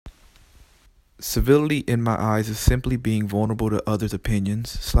Civility in my eyes is simply being vulnerable to others'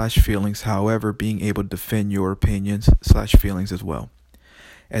 opinions/feelings, however, being able to defend your opinions/feelings as well.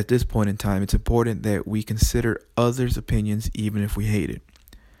 At this point in time, it's important that we consider others' opinions even if we hate it.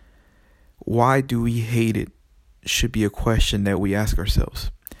 Why do we hate it should be a question that we ask ourselves.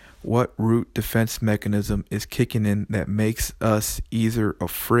 What root defense mechanism is kicking in that makes us either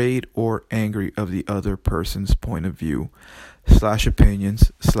afraid or angry of the other person's point of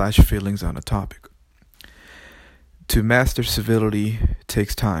view/opinions/feelings on a topic? To master civility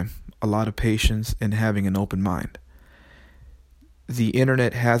takes time, a lot of patience, and having an open mind. The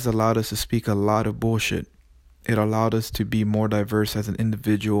internet has allowed us to speak a lot of bullshit. It allowed us to be more diverse as an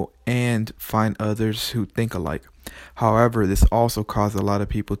individual and find others who think alike. However, this also caused a lot of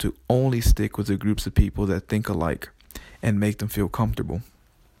people to only stick with the groups of people that think alike and make them feel comfortable.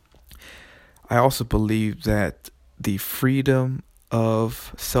 I also believe that the freedom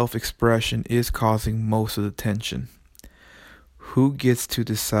of self-expression is causing most of the tension. Who gets to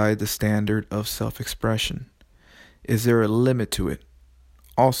decide the standard of self-expression? Is there a limit to it?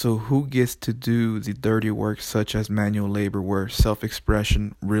 Also, who gets to do the dirty work such as manual labor where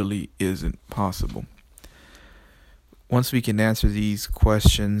self-expression really isn't possible? Once we can answer these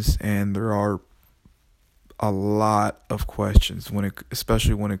questions, and there are a lot of questions,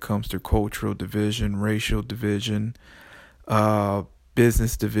 especially when it comes to cultural division, racial division,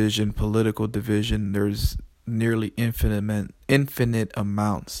 business division, political division, there's nearly infinite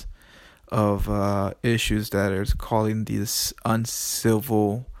amounts of issues that is calling this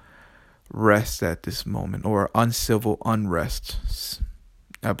uncivil rest at this moment, or uncivil unrest.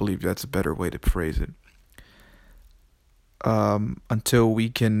 I believe that's a better way to phrase it. Until we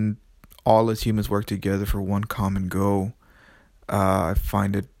can all as humans work together for one common goal, I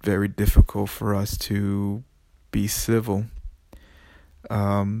find it very difficult for us to be civil.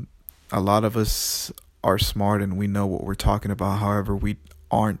 A lot of us are smart and we know what we're talking about. However, we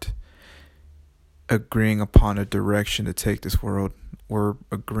aren't agreeing upon a direction to take this world. We're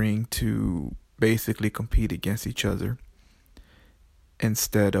agreeing to basically compete against each other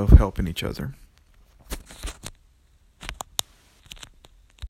instead of helping each other.